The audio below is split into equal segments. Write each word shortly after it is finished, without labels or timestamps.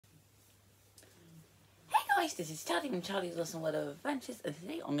guys, this is Charlie from Charlie's Awesome World of Adventures, and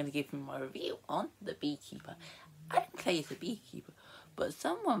today I'm going to give you my review on The Beekeeper. I don't play as a beekeeper, but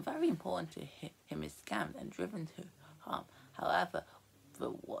someone very important to him is scammed and driven to harm. However,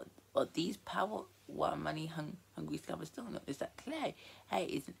 what these money hungry scammers don't know is that Clay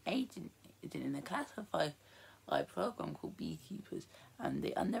is an agent in a classified program called Beekeepers, and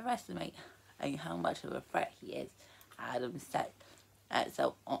they underestimate how much of a threat he is. Adam said,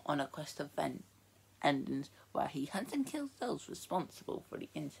 so on a quest of endings where he hunts and kills those responsible for the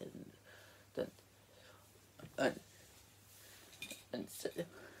incident. And so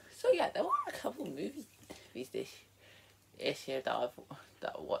yeah, there were a couple of movies this year that I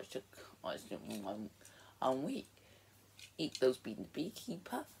watched in one week. Those being The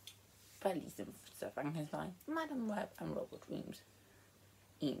Beekeeper, Belly's and Frankenstein, Madam Web, and Robot Dreams.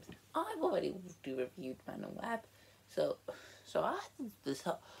 I've already reviewed Madam Web, so I had this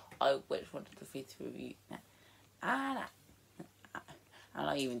which one of the three to review now, and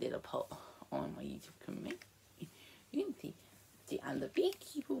I even did a poll on my YouTube community, and The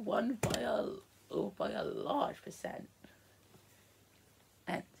Beekeeper won by a large percent.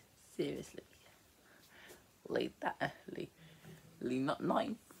 And seriously, not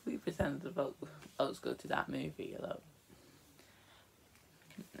 93% of the votes go to that movie alone.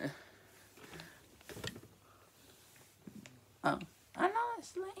 And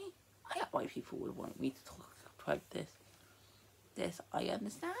honestly, I get why people would want me to talk about this I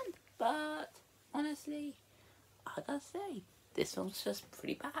understand, but honestly, I gotta say, this film's just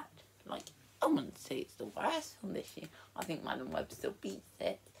pretty bad. Like, I wouldn't say it's the worst film this year. I think Madam Web still beats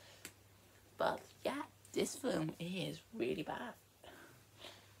it. But yeah, this film is really bad.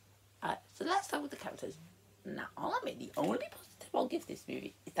 So let's start with the characters. Now, I'll admit the only positive I'll give this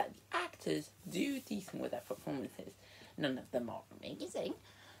movie is that the actors do decent with their performances. None of them are amazing,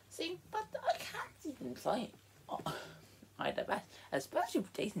 but I can't see them playing either best, especially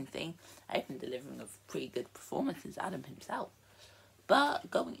with Jason Thing. I've been delivering a pretty good performance as Adam himself.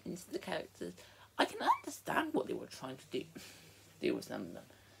 But going into the characters, I can understand what they were trying to do with some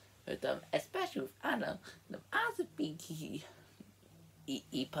of them, especially with Adam as a beekeeper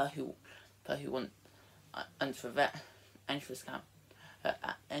who wants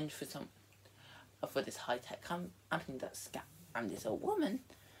for this high-tech company that scammed this old woman.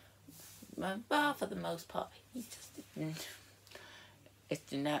 But for the most part, he's just it's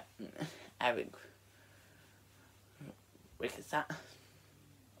generic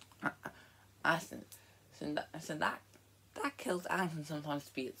so that kills Adam sometimes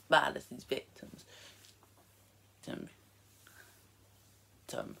to be as bad as his victims.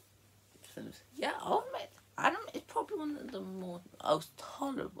 Yeah, I'll admit, Adam is probably one of the most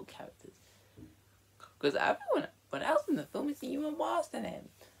tolerable characters, because everyone else in the film is even worse than him.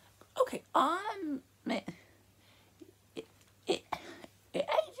 Okay, I admit Agent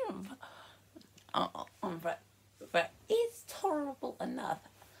is tolerable enough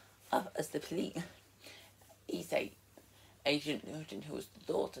as the police. He's a Agent who was the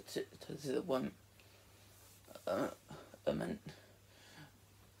daughter to the one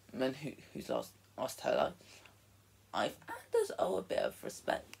man who's lost her life. I've actors owe a bit of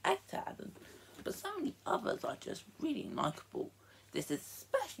respect to Adam, but some of the others are just really likable. This is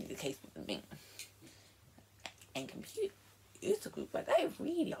especially the case with the Ming and Computer Group, where they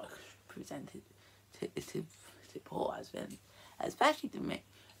really are presented to Paul as villains, especially the Ming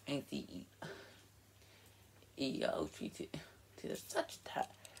and the EO treated to such a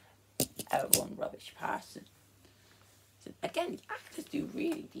terrible and rubbish person. So again, the actors do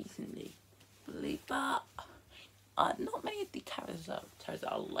really decently, but not many of the characters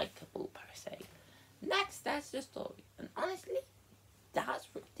are likable per se. Next, that's the story, and honestly,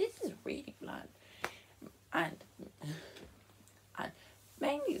 this is really bland, and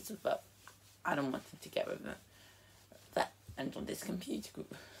mainly it's about Adam wanted to get rid of that and on this computer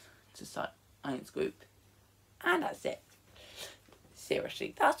group to science group, and that's it.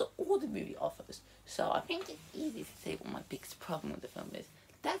 Seriously, that's all the movie offers. So I think it's easy to say what my biggest problem with the film is.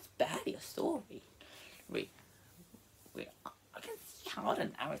 That's barely a story. I can see how the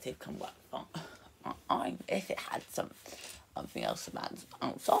narrative can work if it had something else to bounce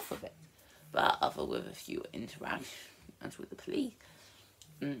off of it. But other with a few interactions with the police,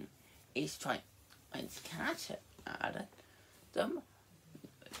 he's trying to catch it.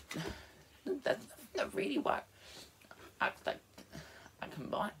 That's not really what I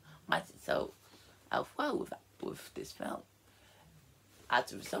combine it so well with this film.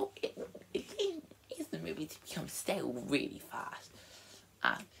 As a result, it leaves the movie to become stale really fast,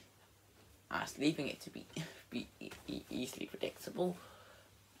 and leaving it to be easily predictable,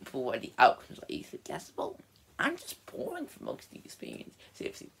 for where the outcomes are easily guessable. and just boring for most of the experience.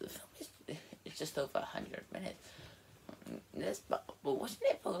 Seriously, the film is just over 100 minutes. But wasn't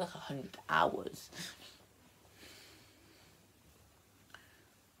it for like 100 hours?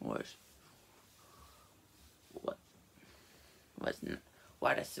 What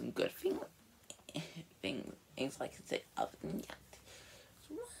are some good things I could say other than that?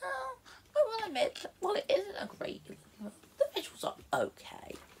 Well, I will admit, well, it isn't a great. The visuals are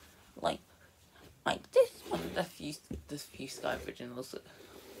okay. Like this one, the few Sky originals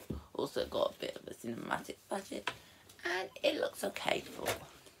also got a bit of a cinematic budget, and it looks okay for.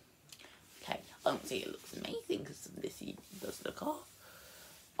 Okay, I don't say it looks amazing because some of this scene does look off,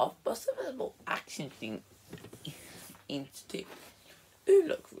 but some of the more action things into do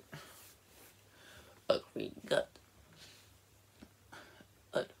look really good.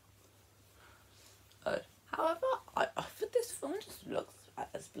 However, I think this film just looks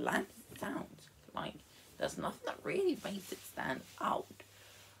as bland as it sounds. Like, there's nothing that really makes it stand out.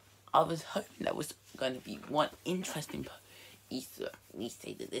 I was hoping there was going to be one interesting Easter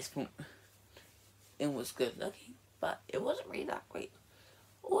egg that this film it was good looking, but it wasn't really that great.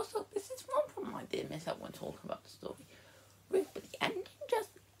 Also, this is one problem I did miss out when talking about the story. But the ending just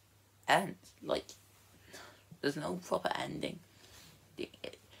ends. Like, there's no proper ending.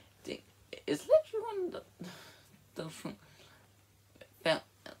 It's literally one of those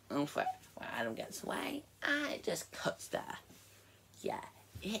films where Adam gets away and it just cuts there. Yeah,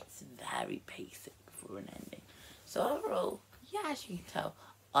 it's very basic for an ending. So overall, yeah, as you can tell,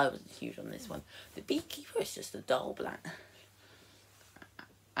 I wasn't huge on this one. The Beekeeper is just a dull bland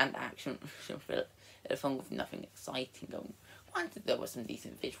and action thriller. It's fun with nothing exciting going. Granted, there were some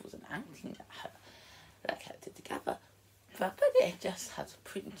decent visuals and acting that kept it together, but it just has a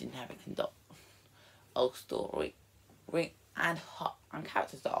pretty generic and old story, and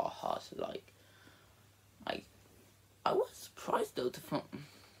characters that are hard to like. I was surprised though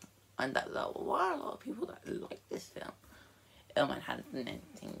and that there were a lot of people that liked this film. And hadn't done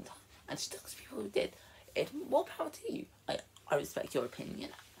anything, and still people who did. It's more power to you. I respect your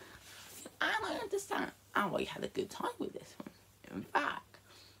opinion, and I understand how you had a good time with this one. In fact,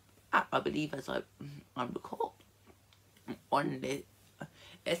 I believe as I recall, it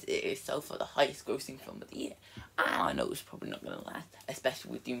is so far the highest grossing film of the year. And I know it's probably not going to last,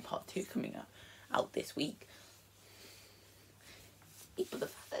 especially with Doom Part 2 coming out this week. But the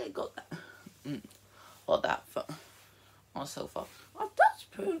fact that it got that so far, does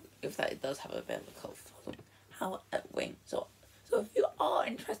prove that it does have a bit of a cult following. So if you are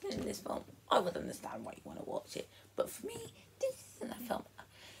interested in this film, I would understand why you want to watch it. But for me, this isn't a film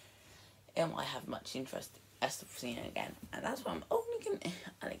I have much interest as I've seen it again, and that's why I'm only going to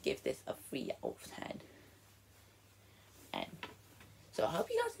give this a 3 out of 10. And so I hope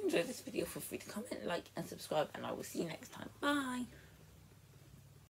you guys enjoyed this video. Feel free to comment, like, and subscribe, and I will see you next time. Bye.